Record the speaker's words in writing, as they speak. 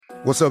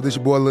What's up, this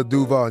your boy Lil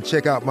Duval, and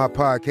check out my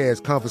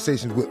podcast,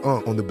 Conversations with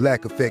Unc, on the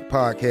Black Effect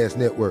Podcast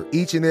Network.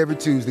 Each and every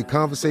Tuesday,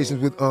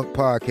 Conversations with Unc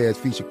podcast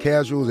feature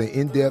casuals and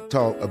in-depth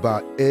talk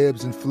about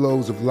ebbs and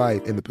flows of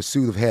life and the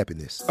pursuit of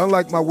happiness.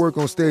 Unlike my work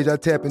on stage, I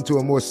tap into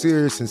a more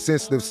serious and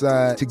sensitive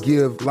side to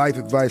give life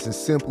advice and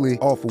simply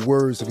offer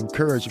words of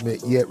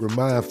encouragement, yet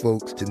remind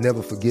folks to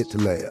never forget to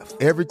laugh.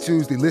 Every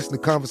Tuesday, listen to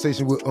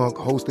Conversations with Unc,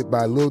 hosted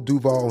by Lil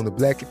Duval on the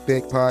Black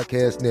Effect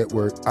Podcast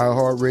Network,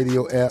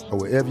 iHeartRadio app, or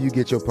wherever you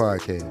get your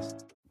podcasts.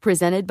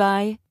 Presented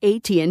by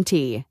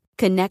AT&T.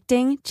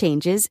 Connecting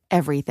changes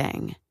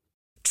everything.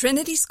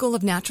 Trinity School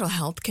of Natural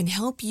Health can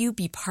help you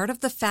be part of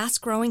the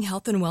fast-growing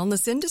health and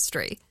wellness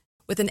industry.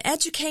 With an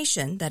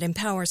education that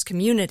empowers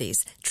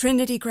communities,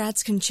 Trinity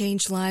grads can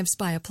change lives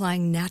by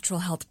applying natural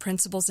health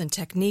principles and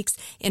techniques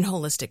in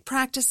holistic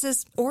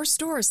practices or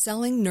stores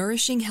selling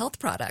nourishing health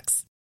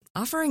products.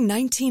 Offering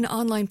 19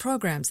 online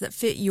programs that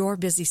fit your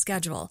busy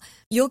schedule,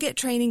 you'll get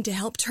training to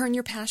help turn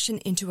your passion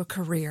into a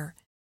career.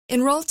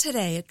 Enroll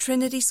today at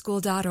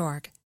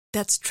trinityschool.org.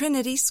 That's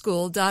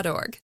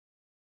trinityschool.org.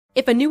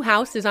 If a new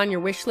house is on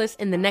your wish list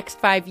in the next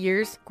 5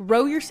 years,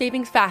 grow your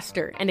savings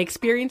faster and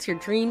experience your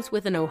dreams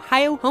with an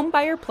Ohio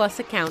Homebuyer Plus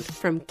account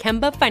from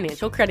Kemba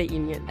Financial Credit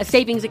Union. A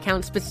savings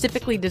account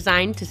specifically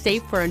designed to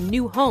save for a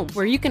new home,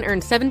 where you can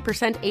earn 7%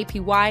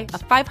 APY,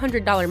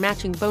 a $500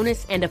 matching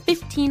bonus, and a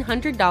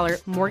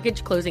 $1,500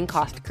 mortgage closing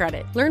cost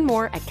credit. Learn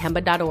more at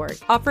Kemba.org.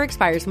 Offer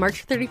expires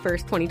March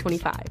 31st,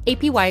 2025.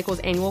 APY equals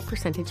annual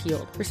percentage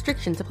yield.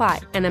 Restrictions apply.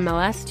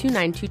 NMLS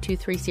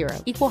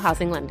 292230. Equal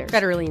housing lender.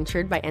 Federally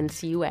insured by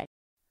NCUA.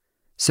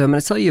 So I'm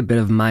going to tell you a bit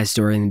of my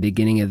story in the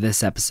beginning of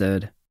this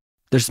episode.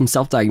 There's some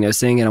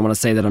self-diagnosing, and I want to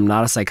say that I'm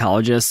not a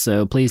psychologist,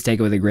 so please take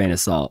it with a grain of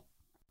salt.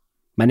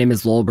 My name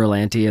is Lowell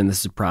Berlanti, and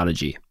this is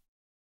Prodigy.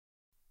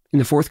 In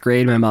the 4th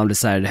grade, my mom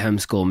decided to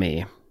homeschool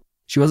me.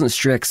 She wasn't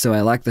strict, so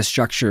I lacked the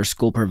structure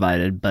school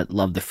provided, but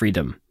loved the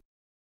freedom.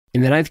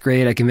 In the 9th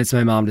grade, I convinced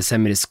my mom to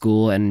send me to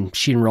school, and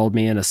she enrolled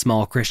me in a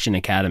small Christian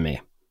academy.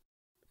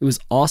 It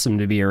was awesome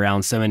to be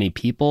around so many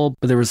people,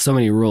 but there were so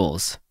many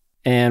rules.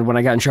 And when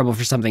I got in trouble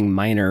for something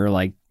minor,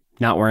 like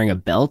not wearing a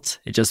belt,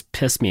 it just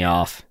pissed me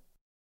off.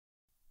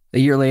 A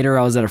year later,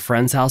 I was at a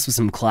friend's house with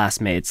some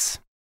classmates.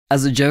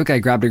 As a joke, I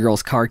grabbed a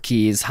girl's car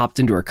keys, hopped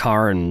into her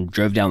car, and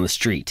drove down the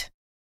street.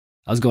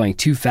 I was going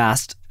too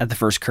fast at the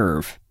first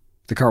curve.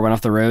 The car went off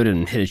the road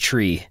and hit a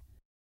tree.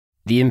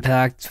 The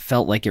impact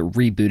felt like it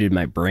rebooted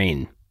my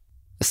brain.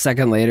 A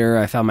second later,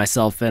 I found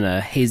myself in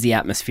a hazy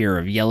atmosphere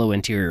of yellow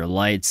interior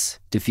lights,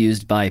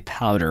 diffused by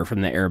powder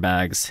from the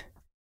airbags.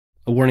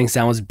 A warning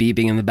sound was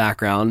beeping in the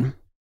background.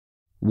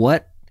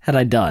 What had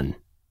I done?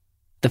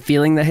 The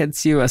feeling that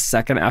hits you a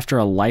second after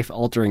a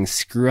life-altering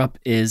screw-up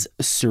is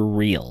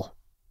surreal.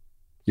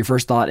 Your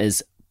first thought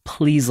is,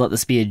 please let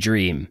this be a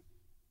dream.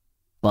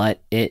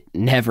 But it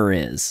never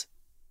is.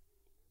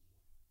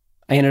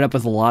 I ended up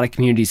with a lot of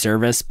community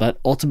service, but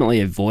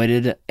ultimately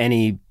avoided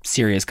any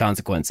serious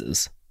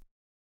consequences.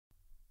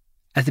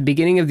 At the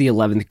beginning of the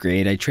 11th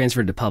grade, I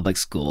transferred to public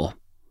school.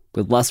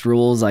 With less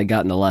rules, I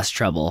got into less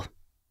trouble.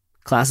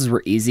 Classes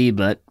were easy,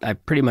 but I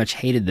pretty much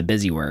hated the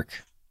busy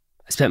work.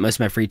 I spent most of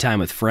my free time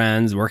with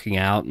friends, working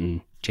out,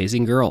 and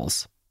chasing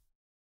girls.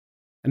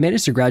 I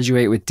managed to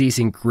graduate with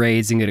decent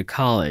grades and go to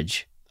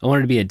college. I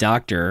wanted to be a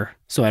doctor,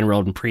 so I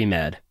enrolled in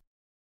pre-med.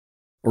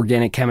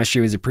 Organic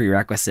chemistry was a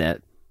prerequisite.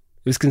 It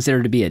was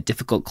considered to be a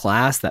difficult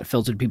class that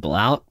filtered people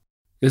out.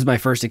 It was my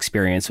first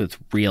experience with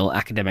real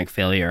academic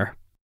failure.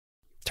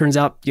 Turns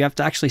out you have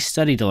to actually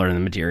study to learn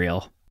the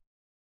material.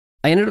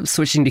 I ended up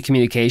switching to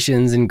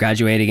communications and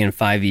graduating in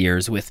 5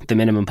 years with the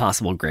minimum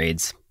possible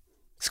grades.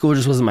 School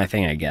just wasn't my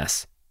thing, I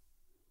guess.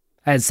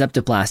 I had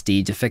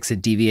septoplasty to fix a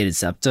deviated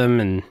septum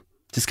and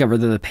discovered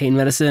that the pain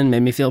medicine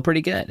made me feel pretty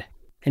good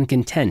and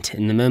content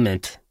in the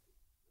moment.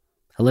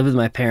 I lived with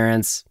my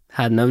parents,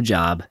 had no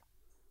job,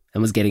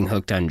 and was getting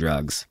hooked on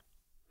drugs.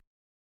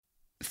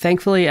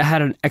 Thankfully, I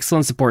had an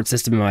excellent support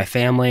system in my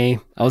family.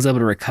 I was able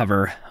to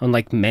recover,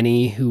 unlike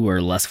many who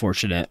were less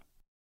fortunate.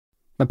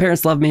 My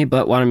parents loved me,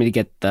 but wanted me to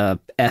get the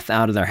F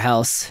out of their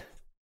house.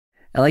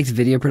 I liked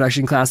video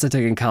production class I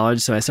took in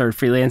college, so I started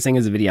freelancing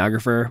as a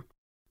videographer.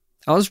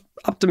 I was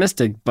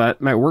optimistic, but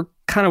my work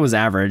kind of was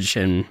average,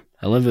 and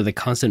I lived with a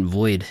constant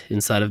void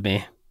inside of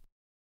me.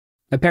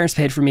 My parents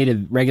paid for me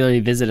to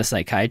regularly visit a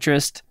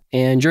psychiatrist,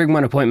 and during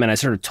one appointment, I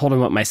sort of told him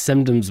what my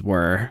symptoms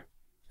were,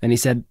 and he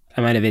said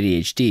I might have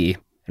ADHD,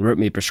 and wrote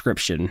me a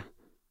prescription.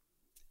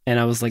 And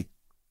I was like,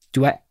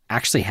 do I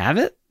actually have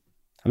it?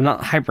 I'm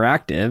not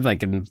hyperactive. I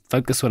can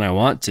focus when I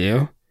want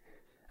to.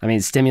 I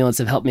mean, stimulants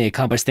have helped me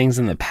accomplish things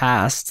in the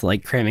past,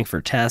 like cramming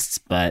for tests,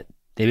 but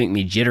they make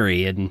me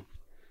jittery, and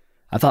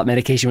I thought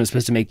medication was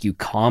supposed to make you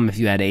calm if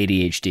you had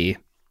ADHD.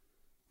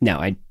 No,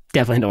 I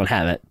definitely don't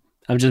have it.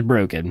 I'm just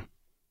broken.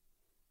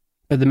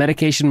 But the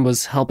medication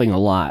was helping a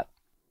lot.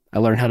 I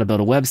learned how to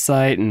build a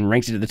website and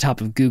ranked it at the top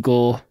of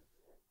Google.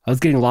 I was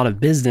getting a lot of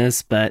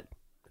business, but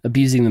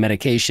abusing the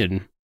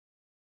medication.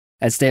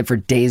 I'd stay up for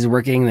days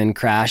working, then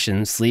crash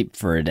and sleep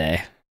for a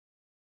day.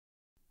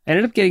 I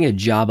ended up getting a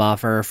job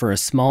offer for a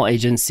small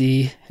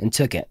agency and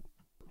took it.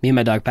 Me and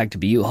my dog packed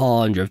up a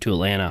U-Haul and drove to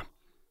Atlanta.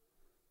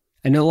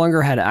 I no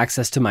longer had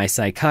access to my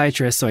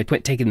psychiatrist, so I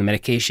quit taking the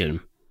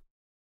medication.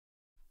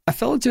 I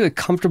fell into a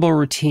comfortable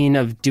routine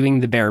of doing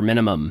the bare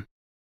minimum.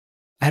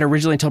 I had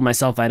originally told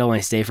myself I'd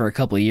only stay for a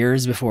couple of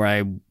years before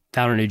I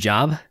found a new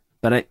job,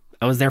 but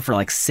I was there for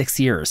like 6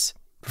 years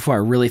before I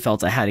really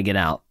felt I had to get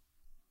out.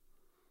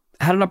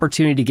 I had an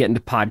opportunity to get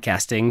into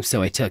podcasting,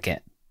 so I took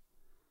it.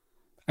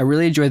 I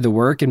really enjoyed the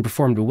work and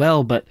performed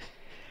well, but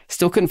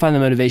still couldn't find the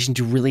motivation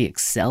to really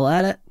excel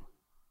at it.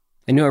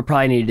 I knew I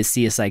probably needed to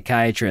see a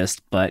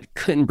psychiatrist, but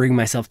couldn't bring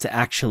myself to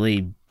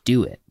actually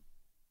do it.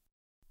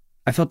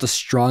 I felt a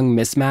strong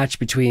mismatch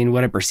between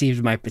what I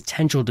perceived my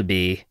potential to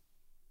be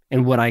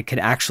and what I could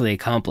actually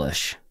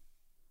accomplish.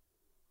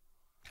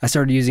 I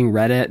started using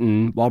Reddit,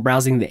 and while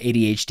browsing the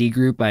ADHD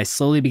group, I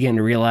slowly began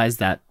to realize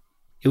that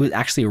it was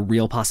actually a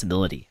real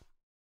possibility.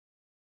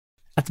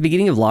 At the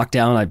beginning of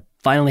lockdown, I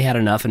finally had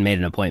enough and made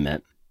an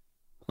appointment.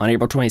 On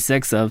April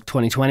 26th of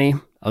 2020,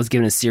 I was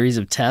given a series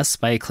of tests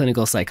by a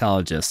clinical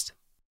psychologist.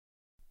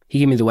 He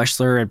gave me the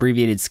Wechsler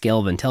Abbreviated Scale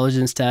of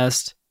Intelligence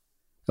test,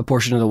 a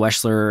portion of the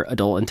Wechsler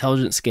Adult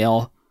Intelligence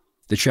Scale,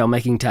 the Trail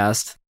Making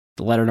Test,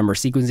 the Letter Number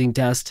Sequencing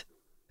Test,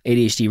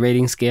 ADHD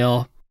Rating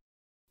Scale,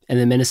 and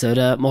the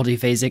Minnesota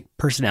Multiphasic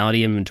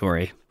Personality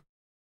Inventory.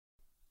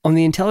 On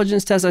the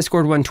intelligence test, I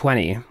scored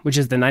 120, which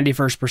is the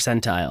 91st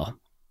percentile.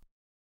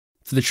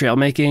 For the trail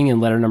making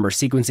and letter number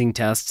sequencing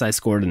tests, I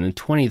scored in the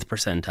 20th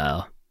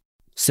percentile.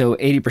 So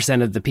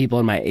 80% of the people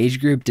in my age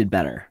group did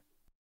better.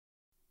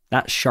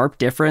 That sharp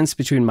difference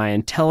between my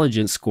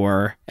intelligence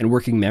score and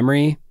working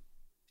memory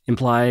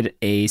implied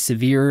a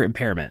severe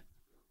impairment.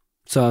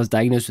 So I was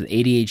diagnosed with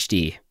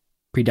ADHD,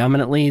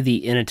 predominantly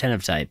the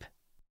inattentive type.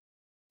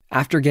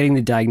 After getting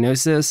the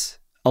diagnosis,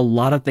 a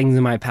lot of things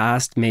in my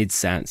past made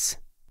sense.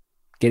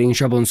 Getting in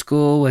trouble in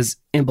school was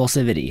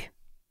impulsivity.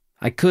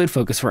 I could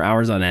focus for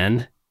hours on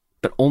end,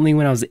 but only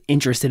when I was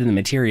interested in the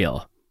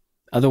material.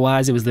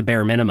 Otherwise, it was the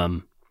bare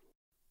minimum.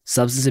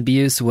 Substance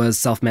abuse was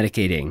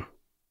self-medicating.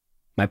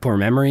 My poor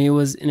memory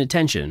was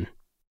inattention.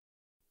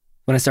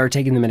 When I started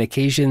taking the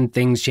medication,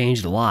 things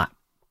changed a lot.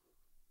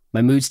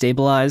 My mood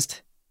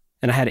stabilized,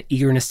 and I had an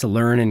eagerness to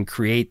learn and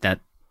create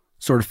that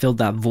sort of filled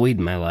that void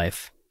in my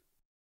life.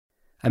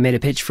 I made a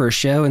pitch for a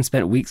show and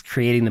spent weeks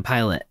creating the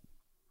pilot.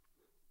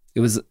 It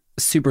was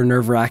super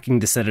nerve-wracking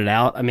to set it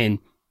out. I mean,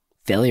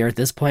 failure at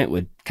this point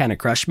would kind of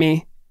crush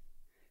me,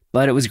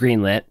 but it was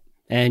greenlit,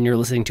 and you're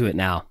listening to it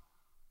now.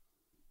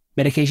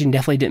 Medication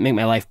definitely didn't make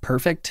my life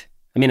perfect.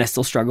 I mean, I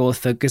still struggle with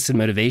focus and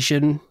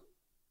motivation,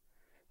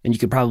 and you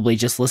could probably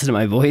just listen to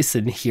my voice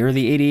and hear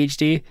the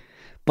ADHD,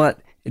 but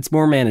it's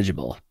more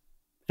manageable,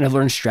 and I've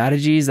learned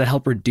strategies that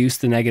help reduce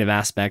the negative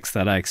aspects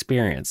that I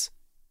experience.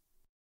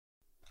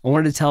 I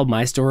wanted to tell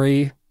my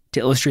story to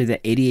illustrate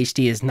that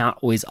ADHD is not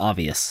always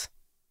obvious,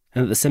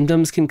 and that the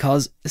symptoms can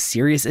cause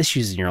serious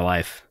issues in your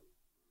life.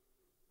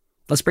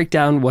 Let's break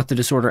down what the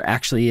disorder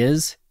actually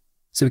is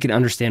so we can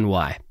understand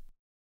why.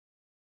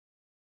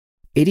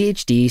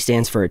 ADHD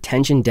stands for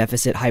Attention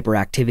Deficit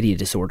Hyperactivity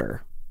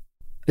Disorder.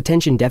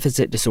 Attention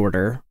Deficit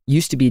Disorder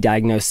used to be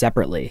diagnosed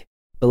separately,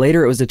 but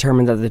later it was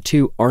determined that the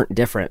two aren't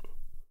different,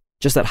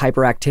 just that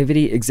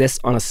hyperactivity exists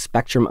on a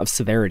spectrum of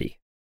severity.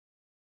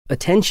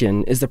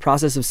 Attention is the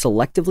process of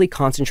selectively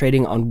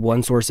concentrating on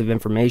one source of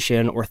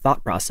information or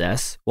thought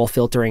process while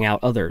filtering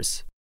out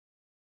others.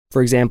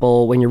 For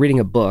example, when you're reading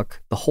a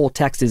book, the whole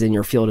text is in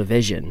your field of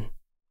vision,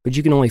 but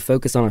you can only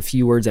focus on a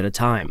few words at a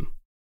time.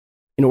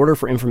 In order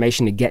for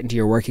information to get into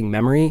your working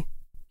memory,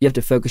 you have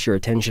to focus your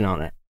attention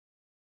on it.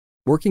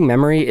 Working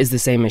memory is the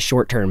same as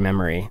short-term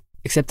memory,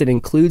 except it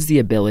includes the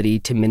ability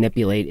to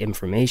manipulate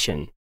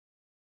information.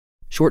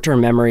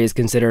 Short-term memory is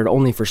considered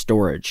only for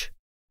storage.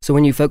 So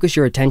when you focus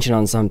your attention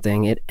on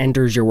something, it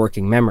enters your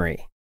working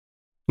memory.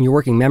 And your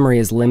working memory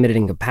is limited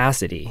in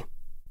capacity.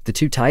 The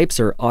two types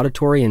are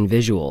auditory and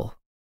visual.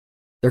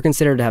 They're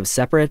considered to have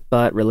separate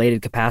but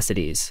related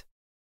capacities.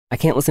 I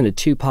can't listen to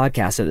 2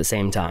 podcasts at the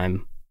same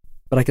time,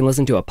 but I can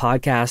listen to a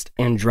podcast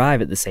and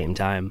drive at the same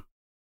time.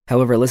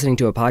 However, listening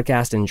to a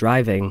podcast and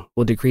driving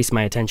will decrease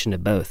my attention to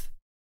both.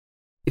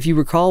 If you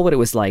recall what it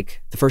was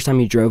like the first time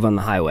you drove on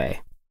the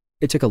highway,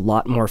 it took a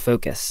lot more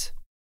focus.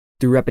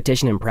 Through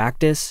repetition and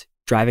practice,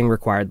 driving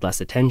required less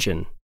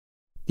attention.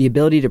 The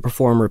ability to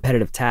perform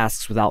repetitive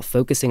tasks without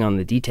focusing on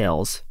the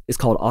details is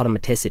called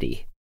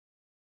automaticity.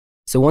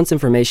 So once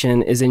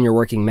information is in your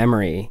working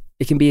memory,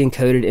 it can be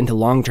encoded into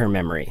long-term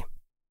memory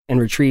and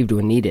retrieved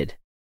when needed.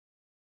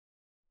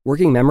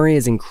 Working memory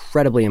is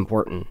incredibly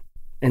important,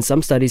 and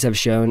some studies have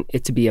shown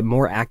it to be a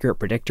more accurate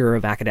predictor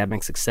of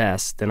academic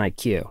success than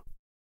IQ.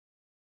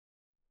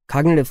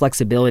 Cognitive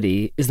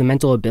flexibility is the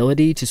mental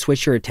ability to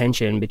switch your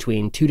attention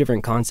between 2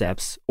 different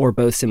concepts or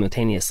both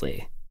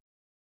simultaneously.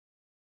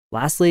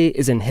 Lastly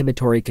is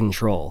inhibitory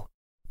control.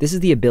 This is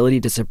the ability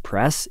to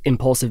suppress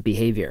impulsive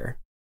behavior.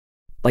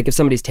 Like if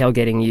somebody's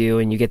tailgating you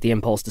and you get the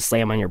impulse to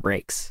slam on your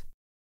brakes.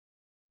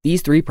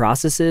 These 3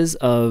 processes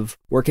of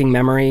working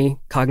memory,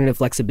 cognitive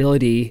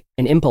flexibility,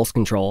 and impulse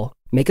control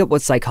make up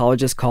what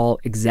psychologists call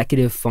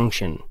executive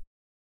function.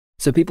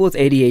 So people with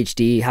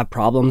ADHD have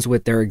problems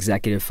with their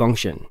executive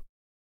function.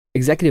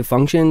 Executive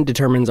function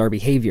determines our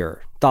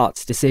behavior,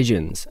 thoughts,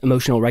 decisions,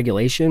 emotional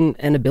regulation,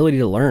 and ability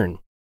to learn.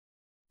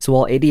 So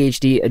while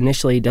ADHD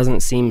initially doesn't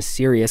seem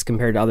serious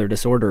compared to other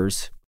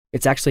disorders,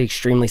 it's actually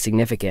extremely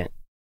significant.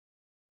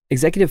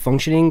 Executive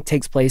functioning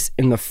takes place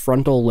in the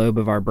frontal lobe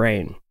of our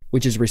brain,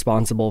 which is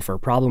responsible for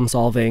problem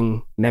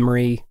solving,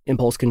 memory,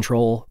 impulse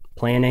control,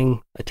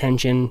 planning,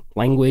 attention,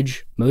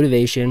 language,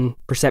 motivation,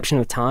 perception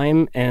of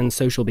time, and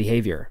social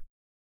behavior.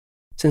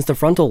 Since the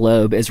frontal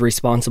lobe is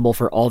responsible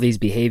for all these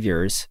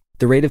behaviors,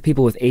 the rate of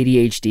people with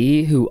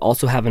ADHD who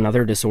also have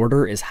another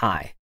disorder is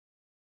high.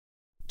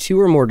 2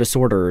 or more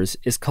disorders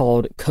is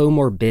called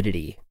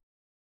comorbidity.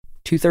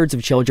 2/3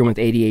 of children with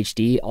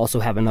ADHD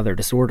also have another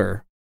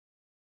disorder.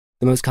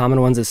 The most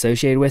common ones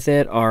associated with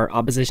it are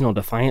oppositional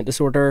defiant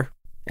disorder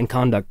and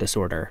conduct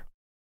disorder.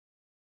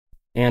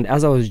 And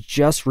as I was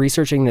just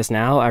researching this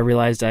now, I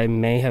realized I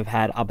may have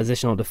had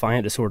oppositional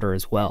defiant disorder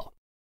as well.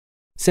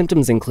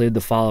 Symptoms include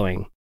the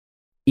following: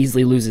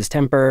 easily loses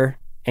temper,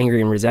 angry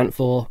and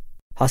resentful,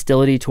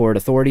 hostility toward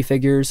authority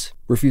figures,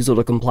 refusal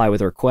to comply with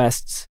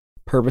requests,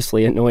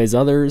 purposely annoys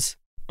others,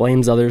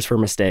 blames others for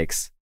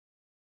mistakes.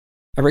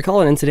 I recall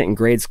an incident in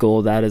grade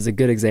school that is a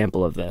good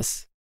example of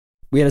this.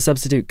 We had a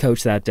substitute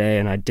coach that day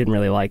and I didn't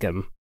really like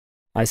him.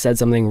 I said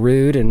something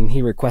rude and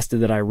he requested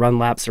that I run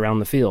laps around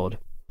the field.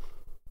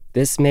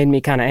 This made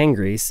me kind of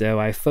angry, so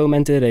I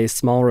fomented a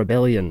small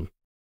rebellion.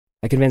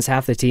 I convinced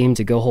half the team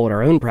to go hold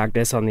our own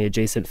practice on the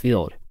adjacent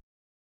field.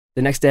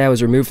 The next day I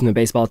was removed from the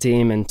baseball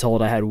team and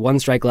told I had 1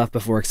 strike left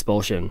before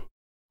expulsion.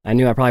 I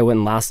knew I probably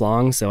wouldn't last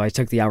long, so I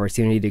took the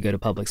opportunity to go to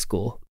public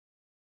school.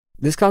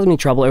 This caused me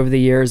trouble over the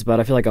years, but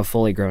I feel like I've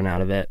fully grown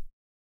out of it.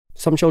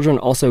 Some children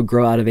also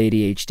grow out of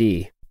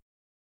ADHD.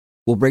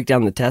 We'll break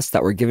down the tests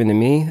that were given to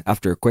me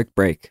after a quick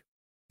break.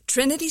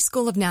 Trinity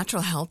School of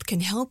Natural Health can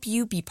help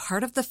you be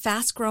part of the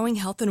fast-growing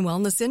health and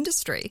wellness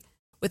industry.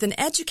 With an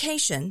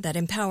education that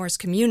empowers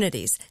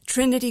communities,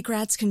 Trinity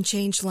grads can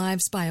change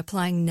lives by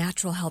applying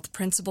natural health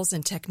principles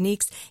and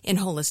techniques in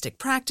holistic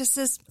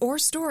practices or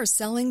stores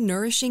selling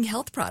nourishing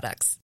health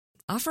products.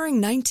 Offering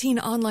 19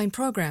 online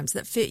programs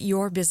that fit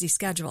your busy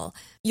schedule,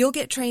 you'll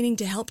get training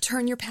to help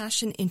turn your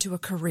passion into a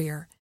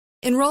career.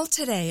 Enroll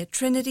today at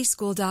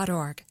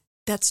trinityschool.org.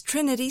 That's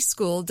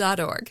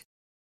trinityschool.org.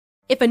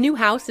 If a new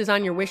house is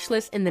on your wish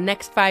list in the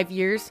next 5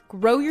 years,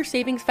 grow your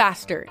savings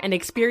faster and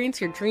experience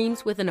your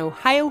dreams with an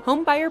Ohio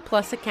Homebuyer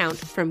Plus account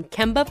from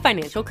Kemba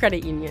Financial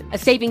Credit Union. A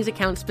savings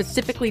account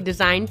specifically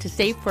designed to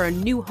save for a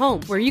new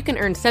home, where you can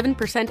earn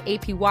 7%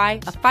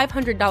 APY, a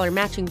 $500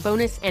 matching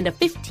bonus, and a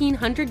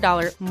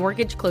 $1,500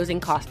 mortgage closing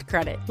cost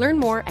credit. Learn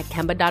more at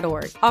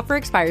Kemba.org. Offer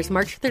expires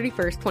March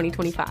 31st,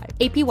 2025.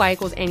 APY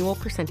equals annual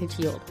percentage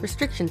yield.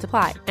 Restrictions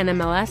apply.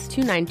 NMLS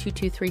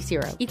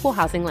 292230. Equal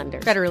housing lender.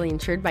 Federally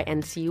insured by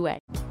NCUA.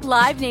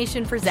 Live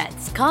Nation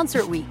presents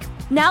Concert Week.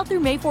 Now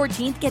through May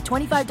 14th, get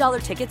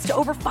 $25 tickets to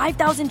over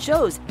 5,000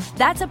 shows.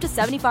 That's up to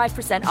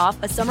 75%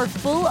 off a summer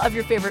full of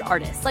your favorite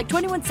artists like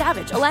 21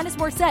 Savage, Alanis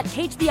Morissette,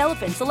 Cage the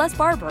Elephant, Celeste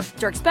Barber,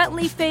 Dierks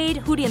Bentley, Fade,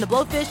 Hootie and the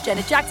Blowfish,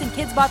 Janet Jackson,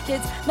 Kids Bop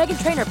Kids,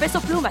 Meghan Trainor, Peso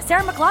Pluma,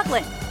 Sarah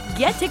McLachlan.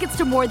 Get tickets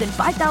to more than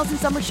 5,000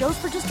 summer shows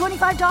for just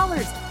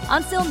 $25.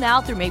 On sale now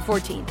through May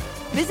 14th.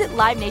 Visit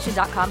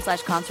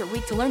livenation.com/Concert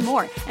Week to learn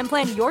more and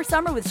plan your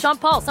summer with Sean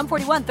Paul, Sum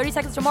 41, 30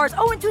 Seconds to Mars,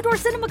 and Two Door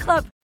Cinema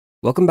Club.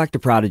 Welcome back to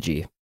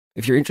Prodigy.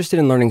 If you're interested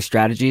in learning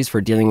strategies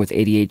for dealing with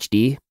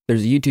ADHD,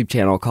 there's a YouTube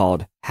channel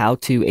called How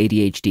to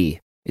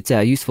ADHD. It's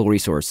a useful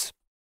resource.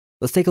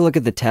 Let's take a look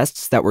at the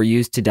tests that were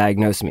used to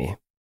diagnose me.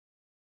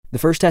 The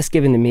first test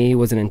given to me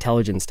was an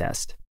intelligence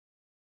test.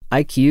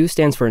 IQ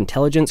stands for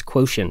Intelligence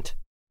Quotient.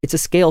 It's a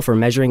scale for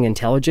measuring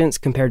intelligence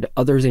compared to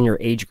others in your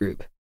age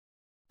group.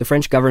 The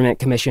French government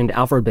commissioned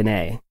Alfred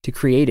Binet to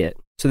create it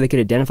so they could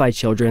identify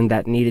children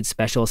that needed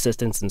special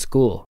assistance in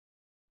school.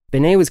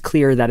 Binet was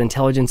clear that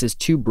intelligence is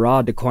too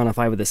broad to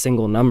quantify with a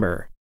single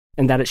number,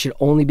 and that it should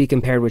only be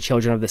compared with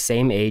children of the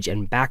same age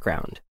and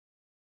background.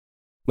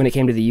 When it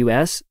came to the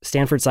US,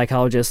 Stanford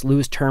psychologist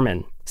Lewis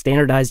Terman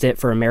standardized it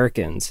for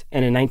Americans,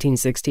 and in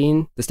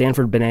 1916, the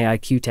Stanford Binet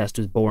IQ test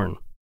was born.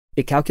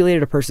 It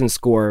calculated a person's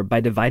score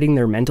by dividing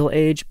their mental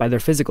age by their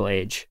physical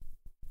age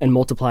and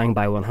multiplying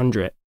by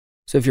 100.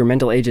 So if your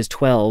mental age is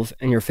 12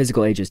 and your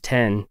physical age is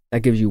 10,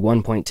 that gives you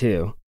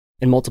 1.2,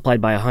 and multiplied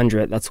by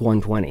 100, that's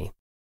 120.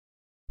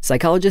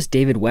 Psychologist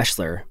David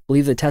Wechsler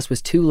believed the test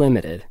was too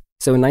limited,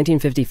 so in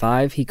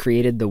 1955 he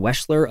created the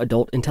Wechsler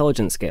Adult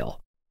Intelligence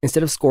Scale.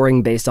 Instead of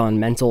scoring based on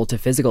mental to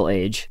physical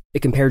age,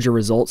 it compared your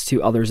results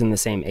to others in the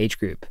same age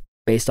group,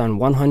 based on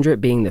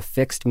 100 being the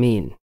fixed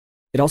mean.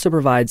 It also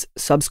provides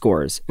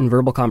subscores in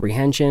verbal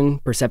comprehension,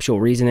 perceptual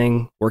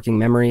reasoning, working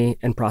memory,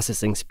 and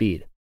processing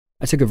speed.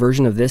 I took a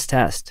version of this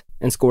test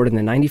and scored in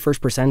the 91st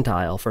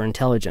percentile for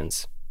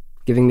intelligence,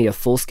 giving me a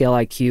full-scale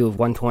IQ of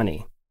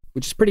 120,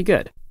 which is pretty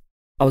good.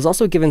 I was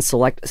also given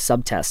select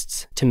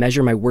subtests to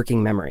measure my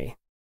working memory.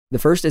 The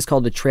first is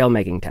called the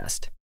trail-making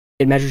test.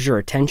 It measures your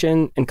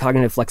attention and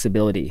cognitive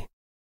flexibility.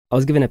 I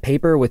was given a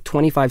paper with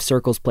 25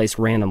 circles placed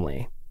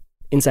randomly.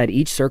 Inside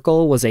each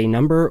circle was a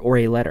number or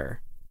a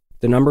letter.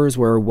 The numbers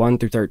were 1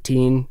 through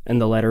 13,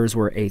 and the letters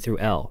were A through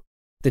L.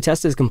 The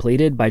test is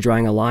completed by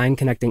drawing a line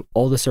connecting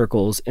all the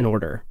circles in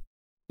order.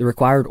 The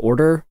required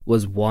order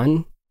was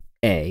 1,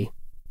 A,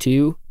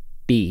 2,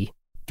 B,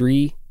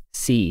 3,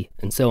 C,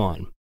 and so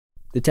on.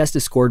 The test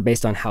is scored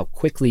based on how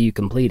quickly you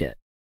complete it.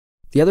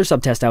 The other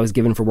subtest I was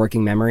given for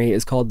working memory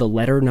is called the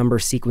letter-number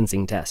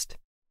sequencing test.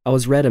 I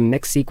was read a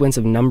mixed sequence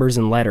of numbers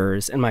and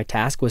letters, and my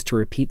task was to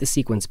repeat the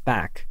sequence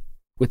back,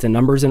 with the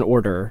numbers in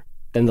order,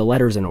 then the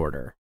letters in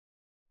order.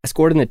 I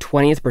scored in the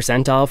 20th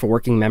percentile for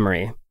working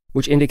memory,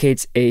 which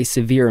indicates a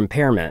severe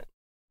impairment.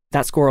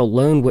 That score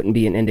alone wouldn't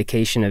be an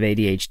indication of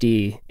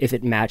ADHD if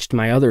it matched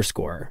my other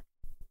score.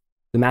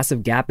 The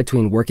massive gap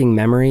between working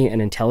memory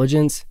and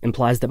intelligence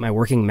implies that my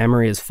working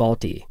memory is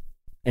faulty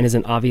and is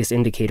an obvious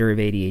indicator of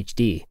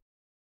ADHD.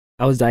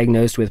 I was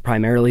diagnosed with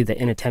primarily the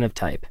inattentive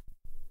type,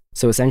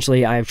 so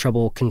essentially I have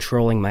trouble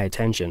controlling my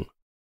attention.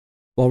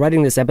 While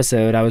writing this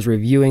episode, I was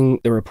reviewing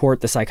the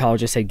report the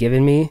psychologist had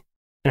given me,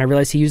 and I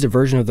realized he used a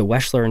version of the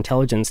Wechsler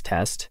intelligence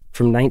test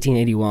from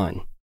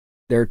 1981.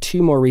 There are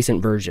 2 more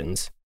recent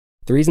versions.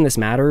 The reason this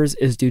matters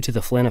is due to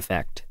the Flynn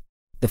effect.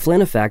 The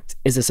Flynn effect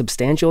is a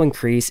substantial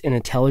increase in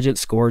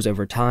intelligence scores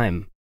over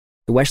time.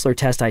 The Wechsler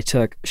test I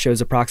took shows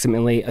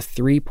approximately a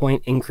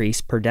 3-point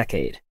increase per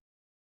decade.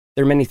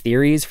 There are many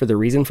theories for the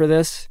reason for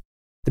this.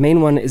 The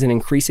main one is an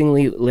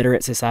increasingly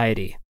literate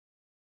society.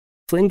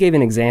 Flynn gave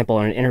an example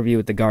in an interview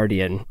with The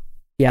Guardian.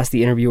 He asked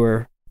the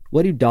interviewer,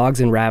 "What do dogs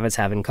and rabbits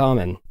have in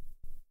common?"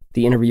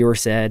 The interviewer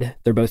said,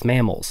 "They're both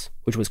mammals,"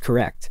 which was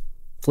correct.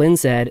 Flynn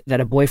said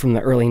that a boy from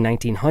the early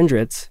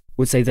 1900s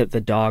would say that the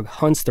dog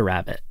hunts the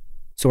rabbit,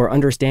 so our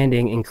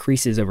understanding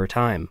increases over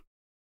time.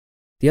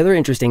 The other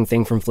interesting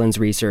thing from Flynn's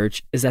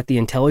research is that the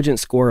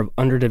intelligence score of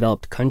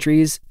underdeveloped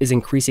countries is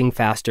increasing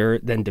faster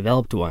than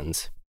developed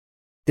ones.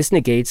 This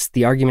negates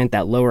the argument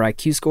that lower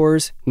IQ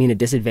scores mean a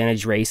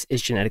disadvantaged race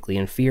is genetically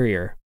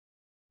inferior.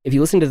 If you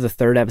listen to the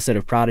 3rd episode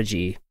of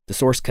Prodigy, The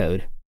Source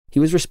Code, he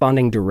was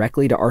responding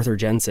directly to Arthur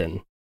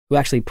Jensen, who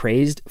actually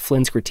praised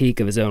Flynn's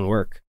critique of his own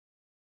work.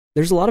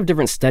 There's a lot of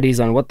different studies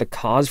on what the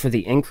cause for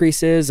the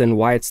increase is and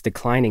why it's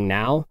declining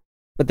now,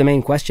 but the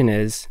main question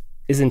is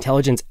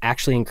intelligence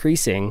actually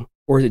increasing,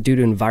 or is it due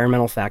to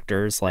environmental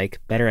factors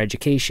like better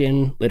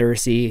education,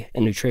 literacy,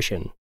 and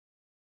nutrition?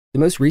 The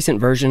most recent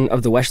version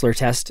of the Wechsler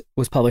test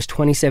was published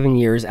 27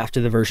 years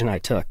after the version I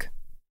took,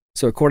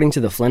 so according to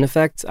the Flynn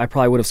effect, I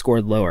probably would have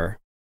scored lower.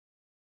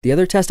 The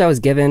other test I was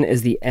given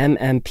is the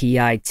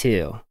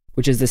MMPI-2,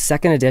 which is the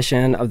 2nd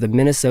edition of the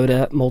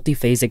Minnesota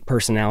Multiphasic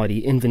Personality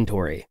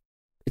Inventory.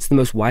 It's the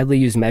most widely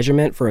used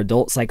measurement for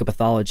adult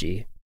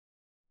psychopathology.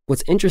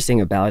 What's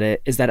interesting about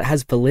it is that it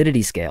has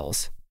validity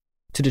scales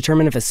to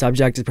determine if a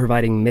subject is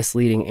providing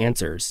misleading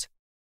answers.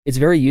 It's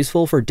very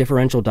useful for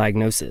differential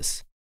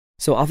diagnosis.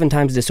 So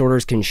oftentimes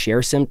disorders can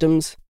share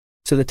symptoms,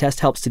 so the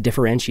test helps to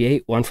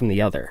differentiate one from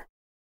the other.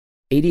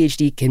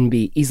 ADHD can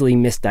be easily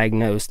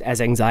misdiagnosed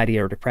as anxiety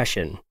or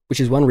depression,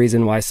 which is one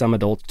reason why some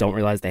adults don't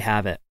realize they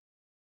have it.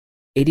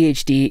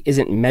 ADHD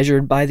isn't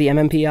measured by the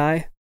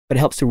MMPI, but it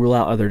helps to rule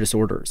out other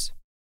disorders.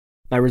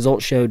 My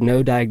results showed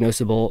no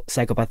diagnosable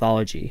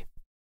psychopathology.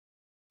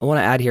 I want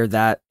to add here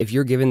that if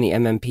you're given the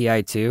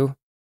MMPI-2,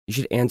 you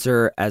should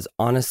answer as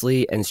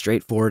honestly and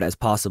straightforward as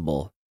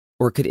possible,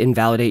 or it could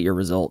invalidate your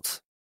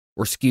results,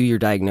 or skew your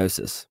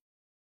diagnosis.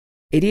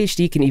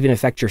 ADHD can even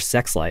affect your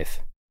sex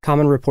life.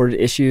 Common reported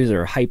issues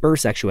are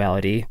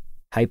hypersexuality,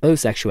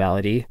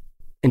 hyposexuality,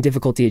 and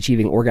difficulty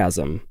achieving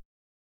orgasm.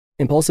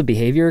 Impulsive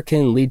behavior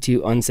can lead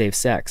to unsafe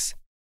sex.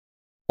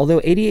 Although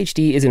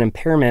ADHD is an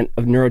impairment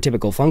of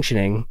neurotypical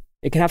functioning,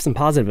 it can have some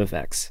positive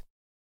effects.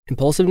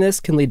 Impulsiveness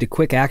can lead to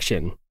quick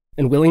action,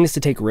 and willingness to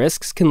take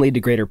risks can lead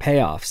to greater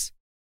payoffs.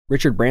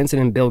 Richard Branson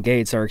and Bill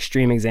Gates are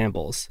extreme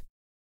examples.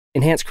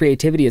 Enhanced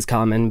creativity is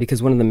common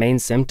because one of the main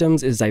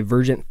symptoms is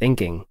divergent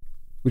thinking,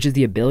 which is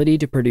the ability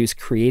to produce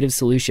creative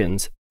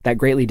solutions that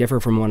greatly differ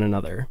from one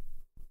another.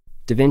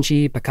 Da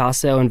Vinci,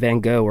 Picasso, and Van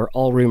Gogh are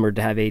all rumored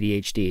to have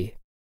ADHD.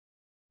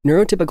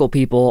 Neurotypical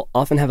people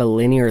often have a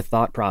linear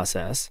thought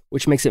process,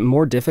 which makes it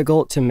more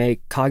difficult to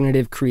make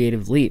cognitive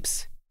creative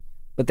leaps.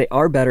 But they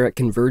are better at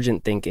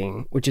convergent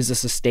thinking, which is a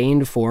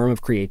sustained form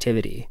of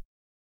creativity.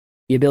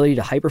 The ability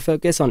to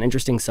hyperfocus on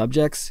interesting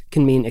subjects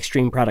can mean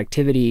extreme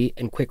productivity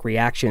and quick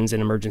reactions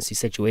in emergency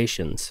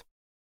situations.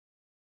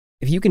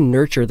 If you can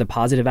nurture the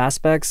positive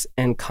aspects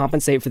and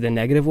compensate for the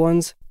negative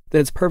ones,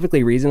 then it's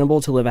perfectly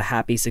reasonable to live a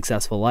happy,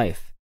 successful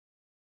life.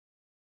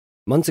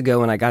 Months ago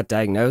when I got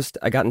diagnosed,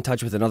 I got in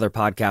touch with another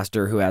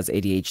podcaster who has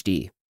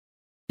ADHD.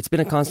 It's been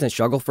a constant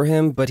struggle for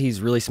him, but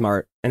he's really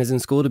smart and is in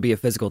school to be a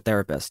physical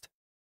therapist.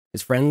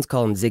 His friends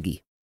call him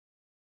Ziggy.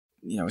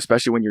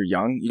 Especially when you're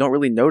young, you don't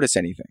really notice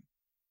anything,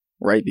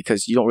 right?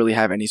 Because you don't really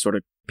have any sort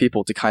of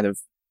people to kind of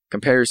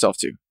compare yourself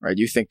to, right?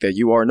 You think that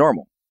you are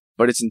normal,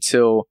 but it's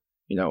until,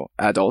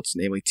 adults,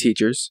 namely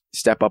teachers,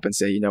 step up and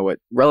say, you know what,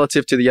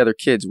 relative to the other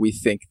kids, we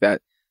think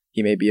that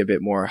he may be a bit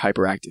more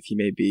hyperactive. He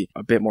may be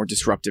a bit more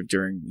disruptive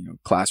during,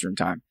 classroom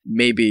time.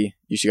 Maybe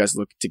you should guys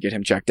look to get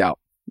him checked out,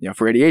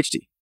 for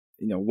ADHD.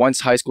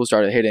 once high school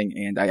started hitting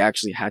and I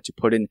actually had to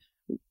put in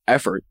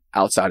effort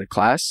outside of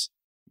class,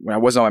 when I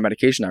wasn't on my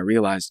medication, I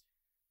realized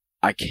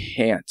I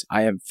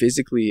am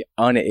physically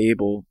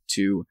unable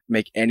to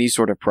make any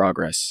sort of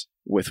progress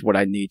with what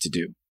I need to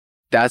do.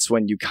 That's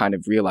when you kind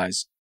of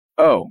realize,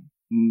 oh,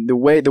 the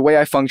way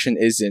I function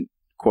isn't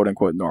quote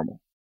unquote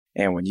normal.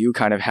 And when you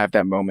kind of have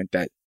that moment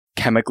that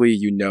chemically,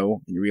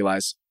 and you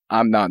realize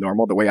I'm not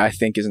normal, the way I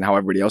think isn't how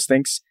everybody else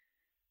thinks,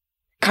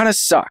 kind of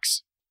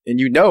sucks. And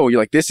you're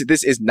like, this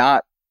is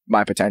not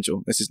my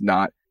potential. This is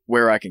not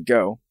where I can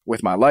go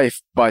with my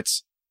life. But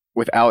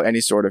without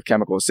any sort of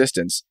chemical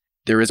assistance,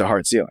 there is a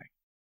hard ceiling.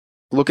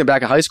 Looking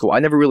back at high school, I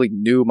never really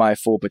knew my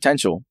full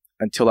potential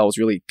until I was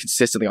really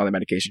consistently on the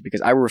medication,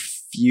 because I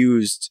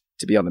refused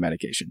to be on the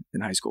medication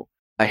in high school.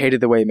 I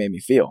hated the way it made me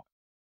feel.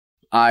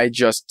 I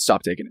just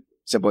stopped taking it.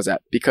 Simple as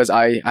that. Because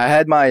I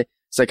had my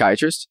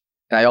psychiatrist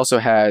and I also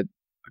had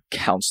a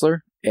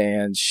counselor,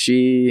 and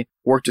she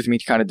worked with me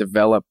to kind of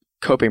develop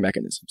coping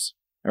mechanisms,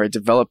 all right,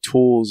 develop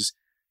tools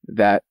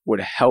that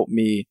would help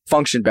me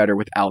function better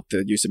without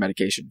the use of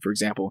medication. For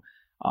example,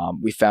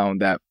 we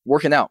found that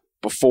working out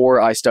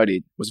before I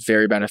studied was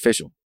very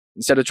beneficial.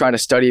 Instead of trying to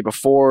study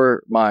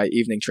before my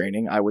evening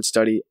training, I would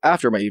study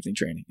after my evening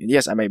training. And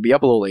yes, I may be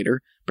up a little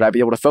later, but I'd be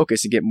able to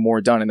focus and get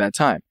more done in that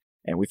time.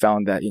 And we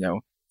found that,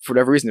 for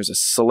whatever reason, there's a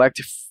select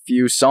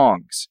few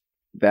songs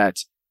that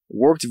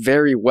worked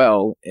very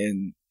well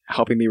in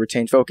helping me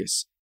retain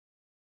focus.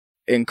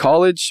 In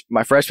college,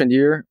 my freshman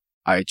year,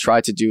 I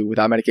tried to do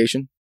without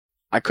medication.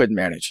 I couldn't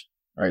manage.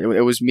 Right?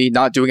 It was me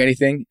not doing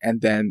anything, and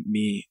then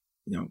me,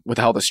 with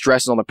all the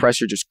stress and all the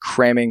pressure, just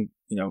cramming,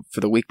 for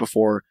the week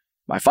before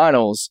my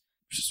finals,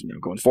 just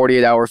going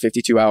 48-hour,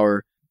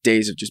 52-hour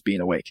days of just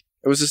being awake.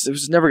 It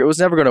was never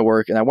going to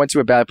work. And I went to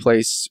a bad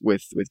place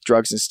with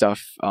drugs and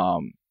stuff.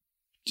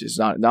 Just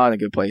not in a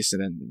good place.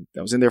 And then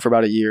I was in there for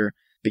about a year.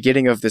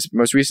 Beginning of this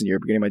most recent year,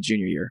 beginning of my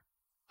junior year,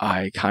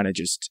 I kind of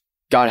just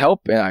got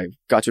help and I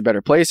got to a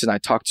better place, and I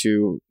talked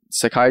to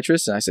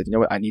psychiatrist and I said,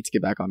 I need to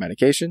get back on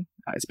medication.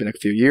 It's been a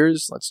few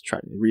years. Let's try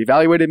to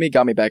reevaluate me,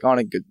 got me back on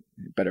a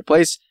better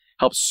place.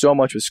 Helped so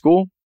much with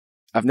school.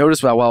 I've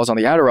noticed while I was on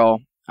the Adderall,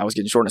 I was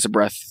getting shortness of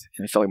breath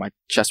and I felt like my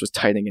chest was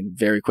tightening in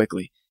very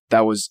quickly.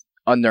 That was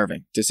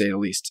unnerving, to say the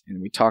least.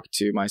 And we talked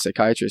to my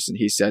psychiatrist and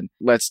he said,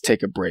 let's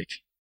take a break.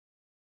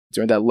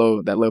 During that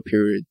low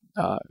period,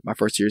 my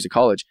first years of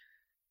college,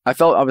 I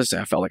felt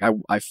like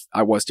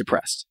I was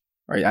depressed,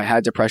 right? I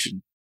had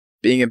depression.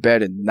 Being in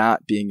bed and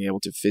not being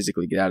able to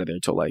physically get out of there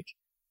until like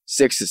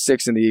 6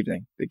 in the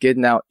evening. The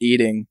getting out,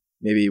 eating,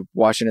 maybe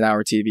watching an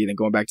hour of TV, then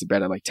going back to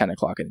bed at like 10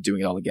 o'clock and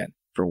doing it all again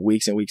for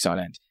weeks and weeks on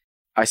end.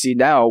 I see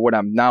now when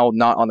I'm now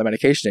not on the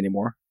medication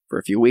anymore for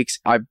a few weeks,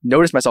 I've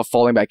noticed myself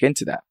falling back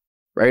into that,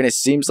 right? And it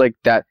seems like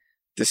that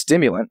the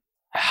stimulant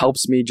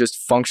helps me just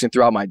function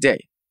throughout my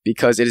day,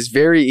 because it is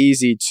very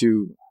easy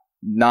to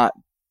not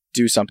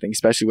do something,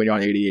 especially when you're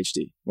on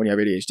ADHD. When you have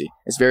ADHD,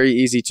 it's very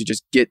easy to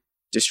just get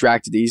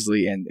distracted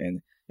easily.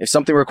 And if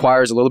something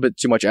requires a little bit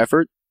too much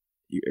effort,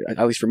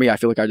 at least for me, I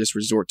feel like I just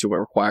resort to what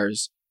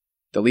requires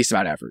the least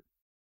amount of effort.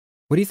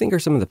 What do you think are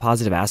some of the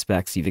positive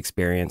aspects you've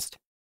experienced?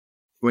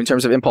 In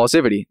terms of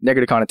impulsivity,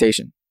 negative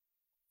connotation.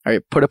 All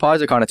right, put a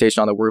positive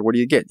connotation on the word. What do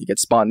you get? You get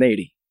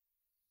spontaneity.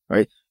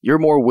 Right? You're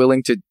more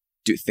willing to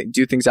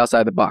do things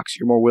outside the box.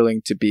 You're more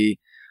willing to be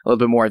a little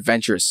bit more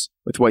adventurous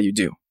with what you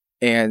do.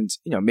 And,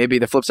 maybe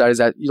the flip side is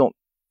that you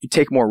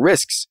take more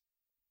risks,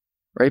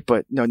 right?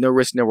 But no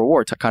risk, no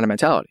reward kind of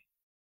mentality.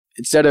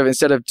 Instead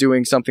of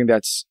doing something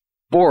that's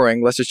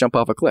boring, let's just jump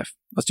off a cliff.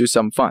 Let's do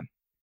something fun.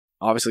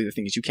 Obviously, the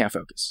thing is you can't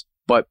focus,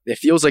 but it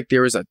feels like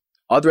there is a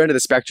other end of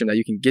the spectrum that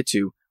you can get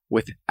to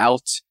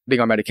without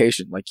being on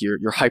medication. Like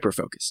you're hyper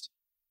focused,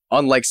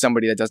 unlike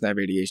somebody that doesn't have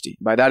ADHD.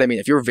 By that, I mean,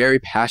 if you're very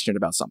passionate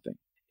about something,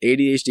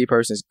 ADHD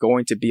person is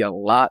going to be a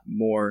lot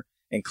more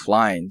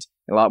inclined,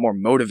 a lot more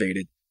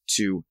motivated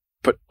to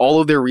put all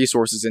of their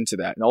resources into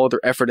that and all of their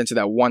effort into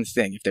that one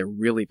thing if they're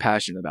really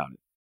passionate about it.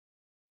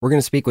 We're going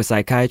to speak with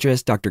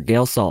psychiatrist Dr.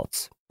 Gail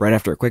Saltz right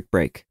after a quick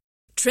break.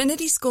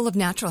 Trinity School of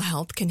Natural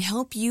Health can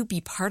help you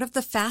be part of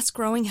the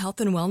fast-growing health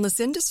and wellness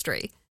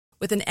industry.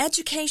 With an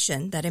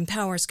education that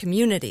empowers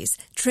communities,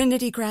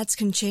 Trinity grads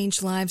can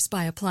change lives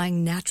by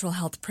applying natural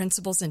health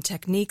principles and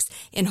techniques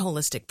in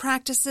holistic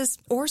practices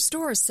or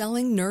stores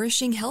selling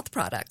nourishing health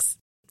products.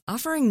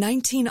 Offering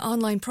 19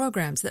 online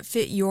programs that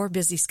fit your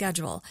busy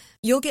schedule,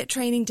 you'll get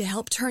training to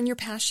help turn your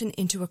passion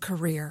into a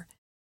career.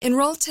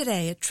 Enroll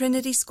today at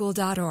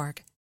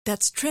trinityschool.org.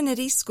 That's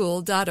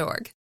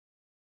trinityschool.org.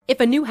 If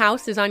a new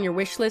house is on your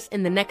wish list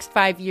in the next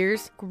 5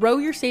 years, grow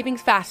your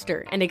savings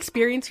faster and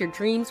experience your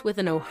dreams with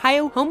an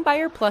Ohio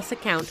Homebuyer Plus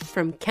account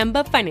from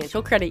Kemba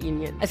Financial Credit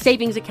Union. A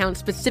savings account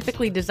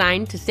specifically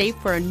designed to save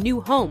for a new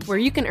home, where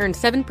you can earn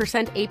 7%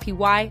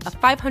 APY,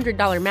 a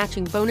 $500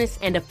 matching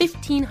bonus, and a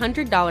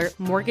 $1,500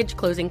 mortgage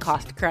closing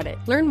cost credit.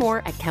 Learn more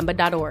at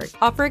Kemba.org.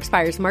 Offer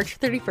expires March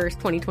 31st,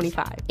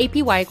 2025.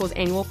 APY equals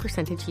annual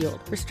percentage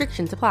yield.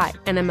 Restrictions apply.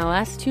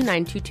 NMLS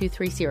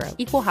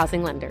 292230. Equal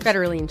housing lender.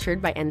 Federally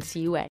insured by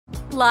NCUA.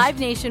 Live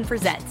Nation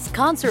presents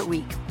Concert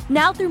Week.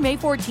 Now through May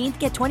 14th,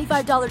 get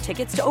 $25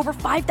 tickets to over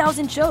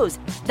 5,000 shows.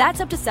 That's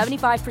up to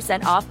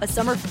 75% off a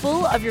summer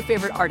full of your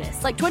favorite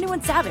artists like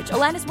 21 Savage,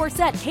 Alanis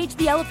Morissette, Cage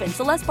the Elephant,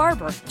 Celeste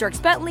Barber, Dierks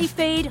Bentley,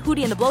 Fade,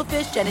 Hootie and the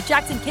Blowfish, Janet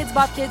Jackson, Kids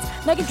Bop Kids,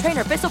 Meghan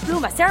Trainor, Peso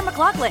Pluma, Sarah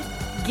McLachlan.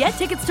 Get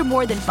tickets to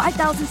more than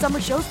 5,000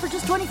 summer shows for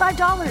just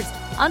 $25.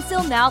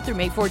 Until now through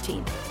May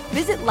 14th.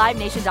 Visit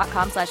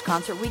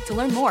LiveNation.com/Concert Week to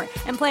learn more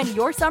and plan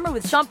your summer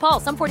with Sean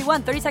Paul, Sum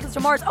 41, 30 Seconds to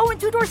Mars, and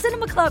Two Door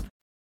Cinema Club.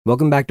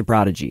 Welcome back to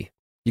Prodigy.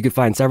 You can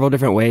find several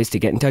different ways to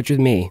get in touch with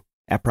me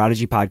at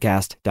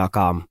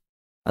prodigypodcast.com.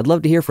 I'd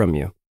love to hear from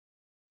you.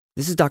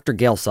 This is Dr.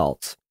 Gail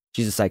Saltz.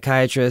 She's a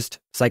psychiatrist,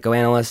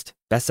 psychoanalyst,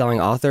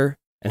 best-selling author,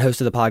 and host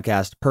of the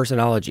podcast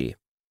Personology,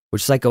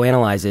 which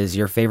psychoanalyzes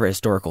your favorite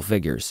historical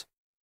figures.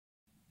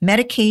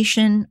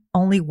 Medication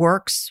only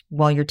works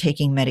while you're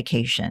taking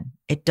medication.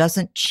 It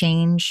doesn't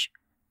change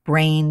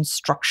brain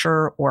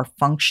structure or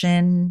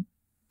function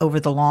over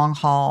the long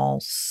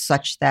haul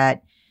such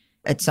that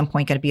at some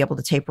point going to be able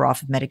to taper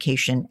off of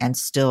medication and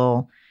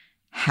still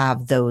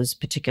have those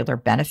particular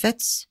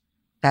benefits.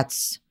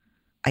 That's,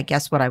 I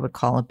guess, what I would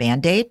call a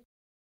Band-Aid.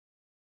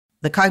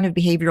 The cognitive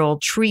behavioral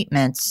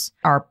treatments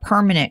are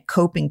permanent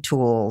coping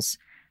tools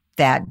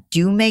that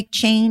do make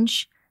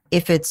change.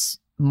 If it's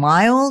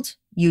mild,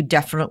 you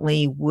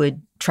definitely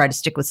would try to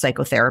stick with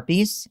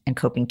psychotherapies and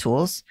coping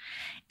tools.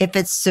 If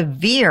it's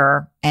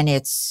severe and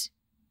it's,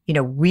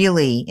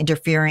 really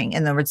interfering,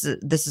 in other words,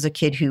 this is a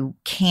kid who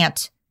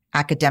can't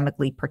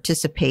academically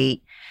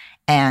participate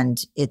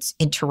and it's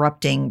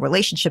interrupting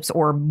relationships,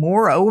 or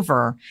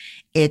moreover,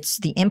 it's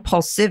the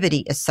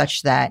impulsivity is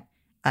such that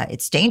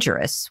it's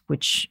dangerous,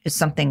 which is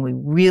something we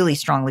really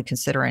strongly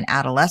consider in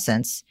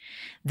adolescence,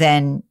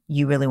 then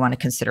you really want to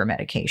consider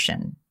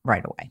medication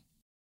right away.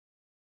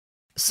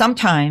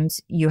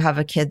 Sometimes you have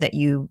a kid that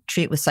you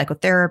treat with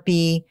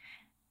psychotherapy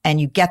and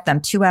you get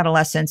them to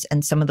adolescence,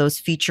 and some of those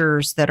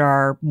features that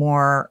are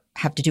more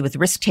have to do with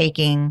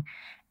risk-taking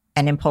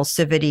and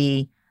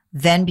impulsivity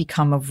then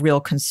become of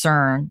real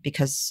concern,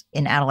 because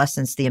in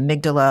adolescence, the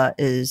amygdala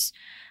is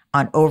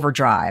on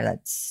overdrive.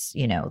 That's,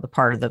 the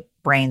part of the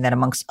brain that,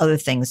 amongst other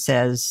things,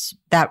 says,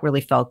 that really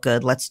felt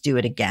good, let's do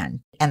it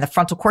again. And the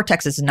frontal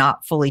cortex is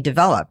not fully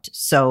developed.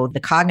 So the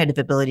cognitive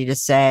ability to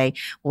say,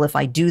 well, if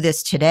I do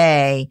this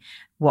today,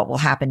 what will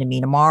happen to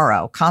me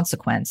tomorrow?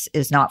 Consequence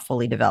is not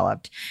fully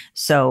developed.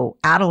 So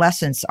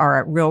adolescents are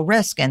at real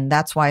risk. And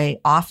that's why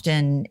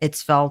often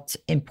it's felt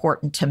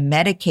important to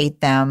medicate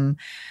them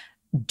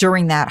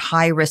during that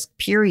high risk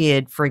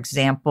period. For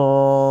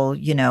example,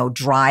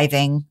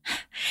 driving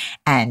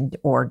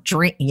or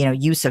drink,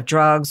 use of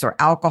drugs or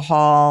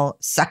alcohol,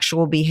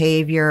 sexual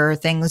behavior,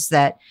 things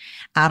that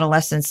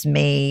adolescents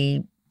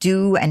may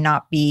do and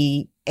not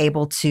be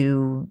able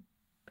to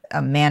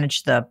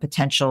manage the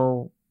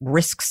potential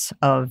risks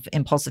of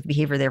impulsive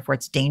behavior. Therefore,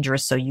 it's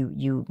dangerous. So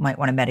you might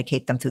want to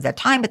medicate them through that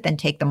time, but then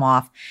take them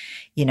off,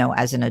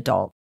 as an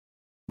adult.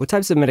 What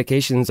types of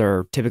medications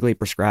are typically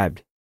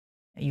prescribed?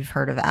 You've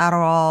heard of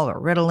Adderall or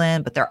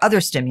Ritalin, but there are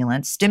other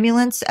stimulants.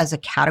 Stimulants as a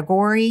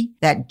category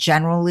that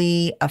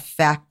generally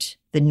affect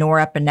the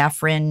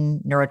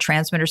norepinephrine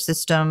neurotransmitter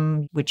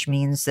system, which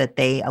means that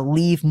they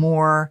leave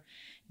more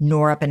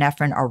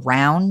norepinephrine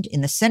around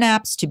in the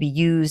synapse to be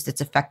used.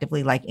 It's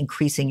effectively like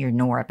increasing your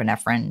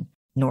norepinephrine,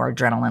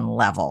 noradrenaline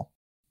level.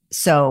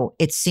 So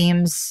it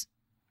seems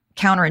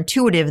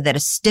counterintuitive that a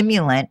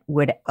stimulant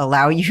would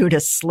allow you to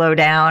slow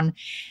down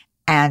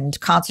and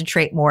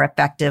concentrate more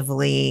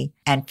effectively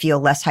and feel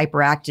less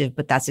hyperactive,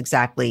 but that's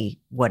exactly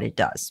what it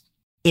does.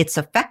 It's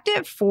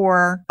effective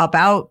for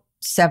about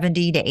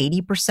 70 to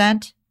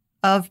 80%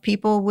 of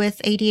people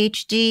with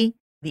ADHD.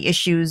 The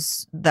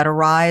issues that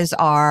arise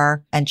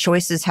and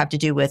choices have to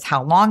do with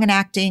how long an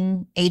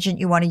acting agent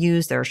you want to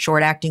use. There are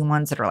short acting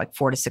ones that are like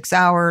 4 to 6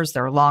 hours.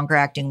 There are longer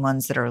acting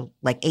ones that are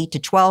like 8 to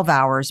 12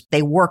 hours.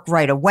 They work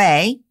right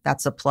away.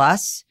 That's a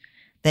plus.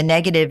 The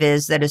negative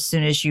is that as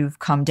soon as you've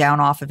come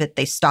down off of it,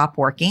 they stop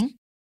working.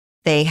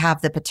 They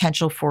have the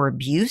potential for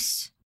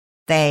abuse.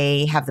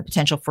 They have the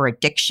potential for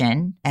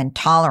addiction and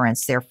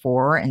tolerance,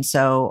 therefore. And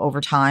so over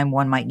time,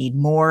 one might need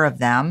more of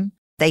them.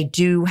 They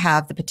do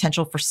have the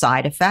potential for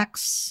side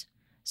effects.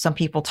 Some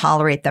people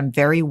tolerate them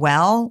very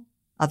well.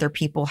 Other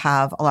people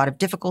have a lot of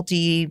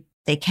difficulty.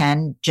 They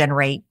can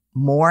generate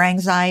more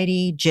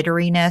anxiety,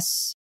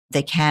 jitteriness.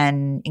 They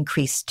can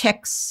increase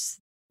tics.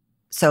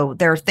 So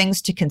there are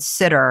things to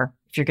consider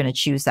if you're going to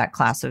choose that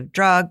class of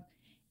drug.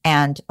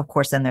 And of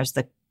course, then there's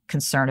the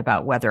concern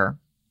about whether,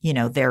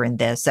 they're in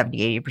the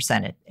 70,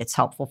 80% it's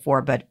helpful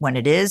for. But when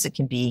it is, it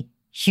can be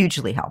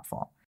hugely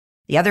helpful.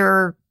 The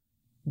other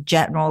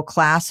general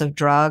class of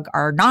drug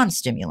are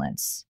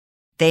non-stimulants.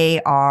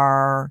 They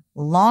are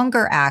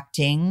longer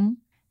acting.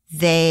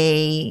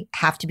 They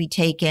have to be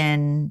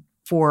taken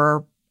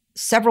for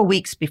several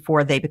weeks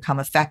before they become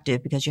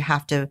effective, because you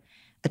have to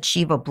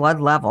achieve a blood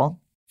level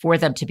for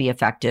them to be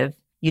effective.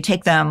 You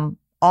take them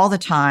all the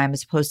time,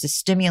 as opposed to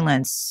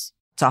stimulants.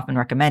 It's often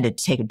recommended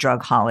to take a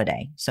drug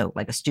holiday. So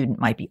like a student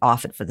might be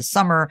off it for the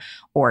summer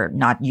or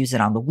not use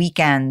it on the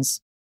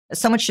weekends.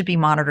 Someone should be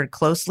monitored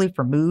closely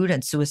for mood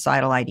and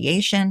suicidal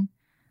ideation.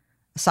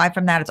 Aside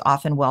from that, it's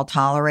often well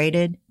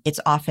tolerated. It's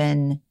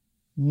often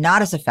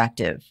not as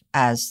effective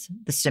as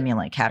the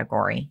stimulant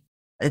category.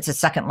 It's a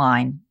second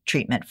line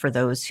treatment for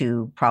those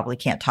who probably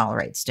can't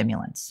tolerate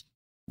stimulants.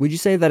 Would you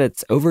say that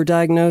it's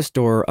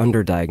overdiagnosed or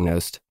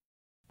underdiagnosed?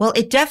 Well,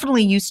 it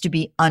definitely used to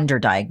be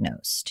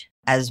underdiagnosed,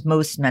 as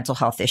most mental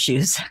health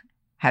issues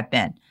have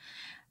been.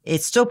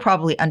 It's still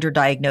probably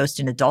underdiagnosed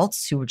in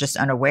adults who were just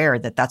unaware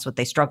that that's what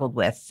they struggled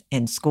with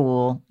in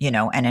school,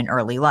 and in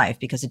early life,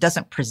 because it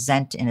doesn't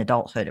present in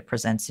adulthood. It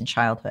presents in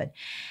childhood.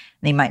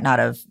 They might not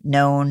have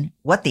known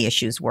what the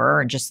issues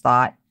were and just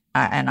thought,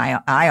 and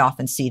I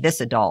often see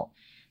this adult,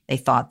 they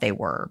thought they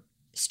were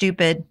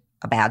stupid,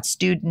 a bad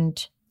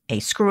student, a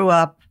screw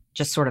up,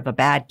 just sort of a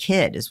bad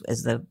kid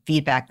is the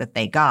feedback that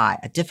they got,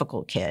 a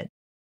difficult kid.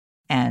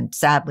 And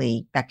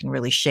sadly, that can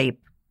really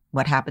shape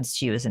what happens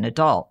to you as an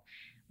adult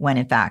when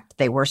in fact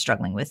they were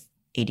struggling with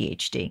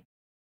ADHD.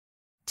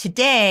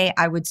 Today,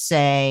 I would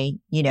say,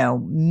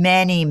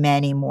 many,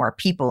 many more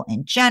people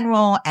in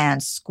general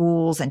and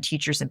schools and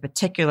teachers in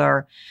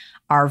particular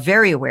are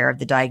very aware of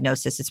the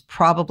diagnosis. It's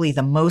probably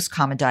the most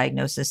common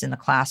diagnosis in the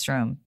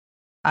classroom.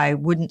 I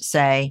wouldn't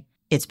say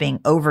it's being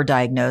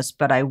overdiagnosed,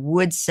 but I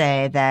would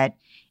say that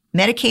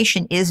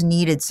medication is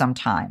needed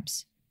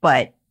sometimes,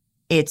 but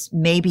it's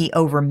maybe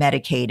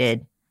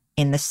over-medicated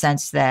in the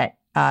sense that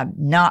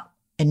not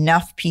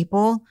enough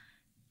people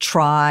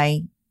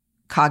try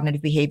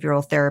cognitive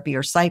behavioral therapy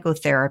or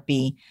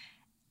psychotherapy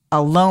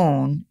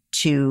alone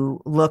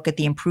to look at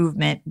the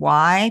improvement.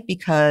 Why?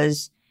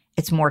 Because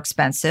it's more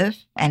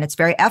expensive and it's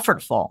very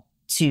effortful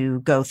to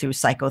go through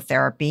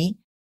psychotherapy.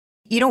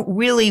 You don't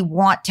really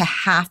want to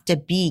have to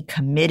be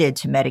committed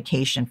to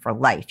medication for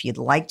life. You'd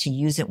like to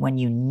use it when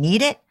you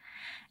need it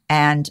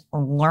and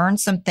learn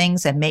some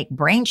things and make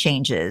brain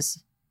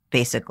changes,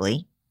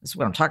 basically. This is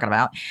what I'm talking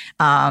about,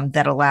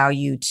 that allow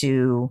you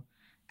to,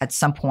 at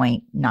some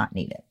point, not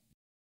need it.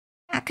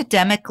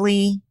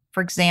 Academically,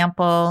 for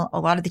example, a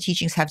lot of the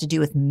teachings have to do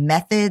with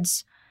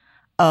methods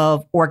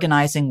of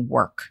organizing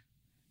work,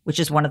 which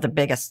is one of the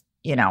biggest,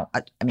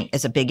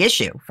 is a big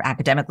issue for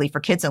academically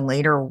for kids and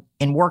later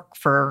in work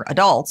for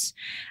adults.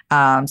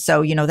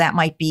 So that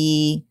might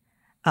be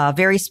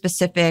very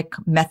specific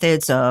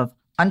methods of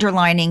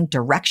underlining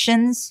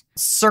directions,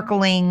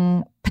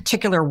 circling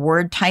particular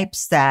word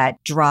types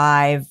that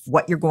drive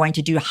what you're going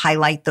to do to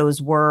highlight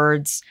those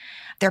words.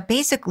 They're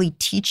basically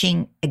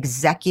teaching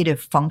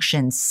executive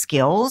function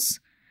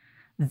skills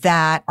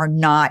that are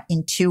not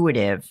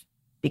intuitive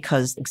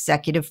because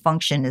executive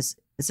function is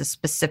a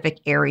specific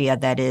area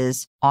that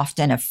is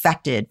often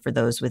affected for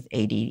those with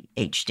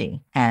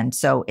ADHD. And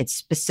so it's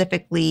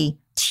specifically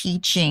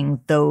teaching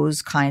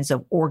those kinds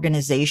of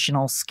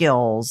organizational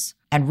skills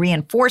and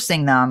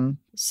reinforcing them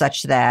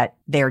such that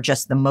they're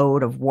just the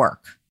mode of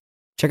work.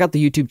 Check out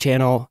the YouTube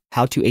channel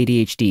How to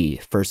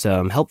ADHD for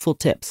some helpful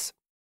tips.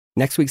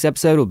 Next week's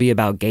episode will be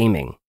about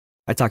gaming.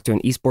 I talked to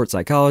an esports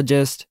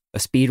psychologist, a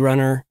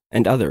speedrunner,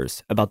 and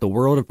others about the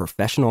world of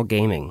professional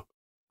gaming.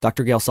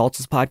 Dr. Gail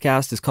Saltz's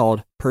podcast is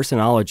called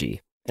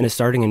Personology and is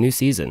starting a new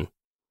season.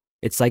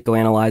 It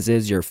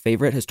psychoanalyzes your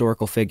favorite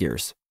historical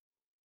figures.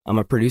 I'm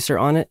a producer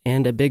on it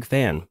and a big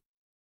fan.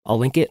 I'll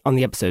link it on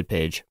the episode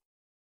page.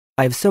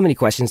 I have so many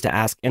questions to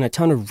ask and a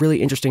ton of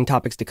really interesting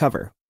topics to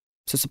cover.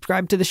 So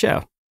subscribe to the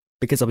show,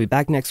 because I'll be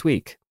back next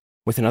week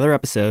with another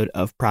episode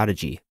of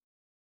Prodigy.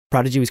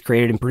 Prodigy was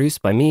created and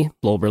produced by me,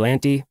 Lowell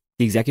Berlanti.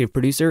 The executive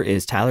producer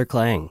is Tyler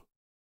Klang.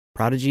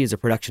 Prodigy is a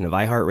production of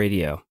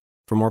iHeartRadio.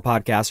 For more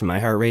podcasts from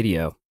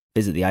iHeartRadio,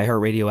 visit the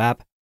iHeartRadio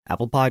app,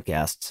 Apple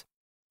Podcasts,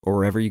 or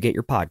wherever you get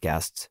your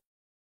podcasts.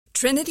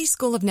 Trinity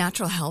School of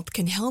Natural Health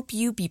can help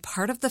you be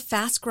part of the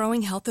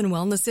fast-growing health and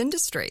wellness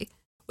industry.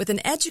 With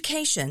an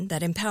education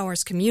that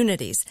empowers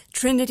communities,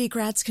 Trinity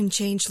grads can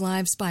change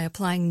lives by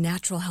applying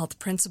natural health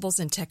principles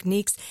and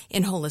techniques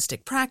in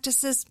holistic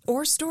practices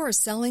or stores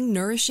selling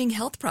nourishing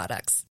health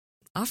products.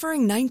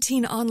 Offering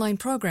 19 online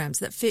programs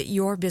that fit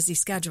your busy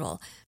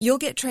schedule, you'll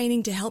get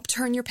training to help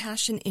turn your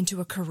passion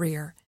into a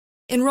career.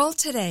 Enroll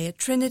today at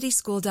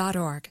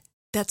trinityschool.org.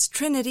 That's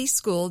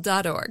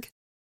trinityschool.org.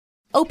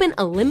 Open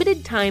a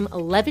limited-time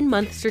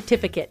 11-month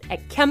certificate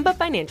at Kemba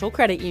Financial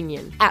Credit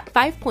Union. At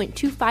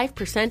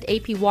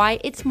 5.25% APY,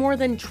 it's more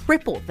than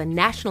triple the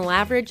national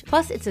average,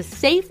 plus it's a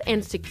safe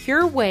and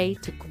secure way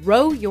to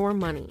grow your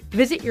money.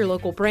 Visit your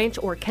local branch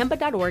or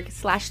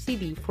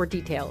kemba.org/CD for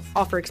details.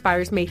 Offer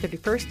expires May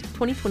 31st,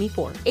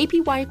 2024.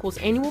 APY equals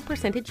annual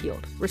percentage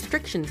yield.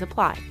 Restrictions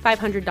apply.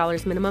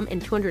 $500 minimum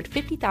and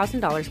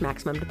 $250,000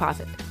 maximum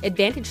deposit.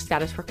 Advantage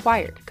status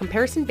required.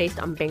 Comparison based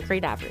on bank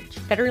rate average.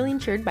 Federally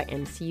insured by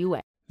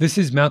NCUA. This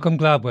is Malcolm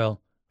Gladwell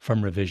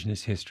from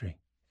Revisionist History.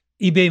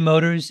 eBay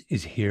Motors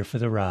is here for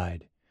the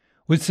ride.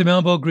 With some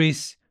elbow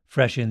grease,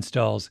 fresh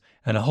installs,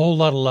 and a whole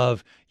lot of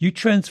love, you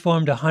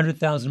transformed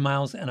 100,000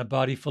 miles and a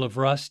body full of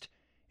rust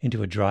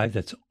into a drive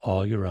that's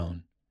all your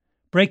own.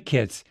 Brake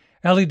kits,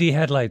 LED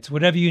headlights,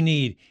 whatever you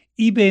need,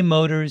 eBay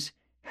Motors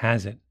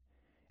has it.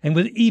 And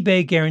with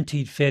eBay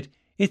Guaranteed Fit,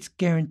 it's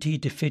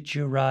guaranteed to fit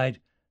your ride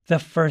The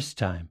first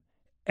time,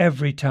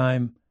 every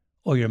time,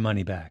 or your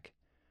money back.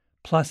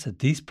 Plus, at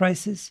these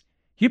prices,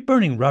 you're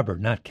burning rubber,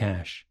 not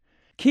cash.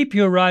 Keep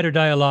your ride or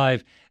die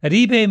alive at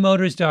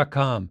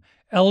ebaymotors.com.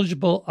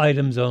 Eligible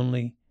items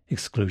only.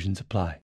 Exclusions apply.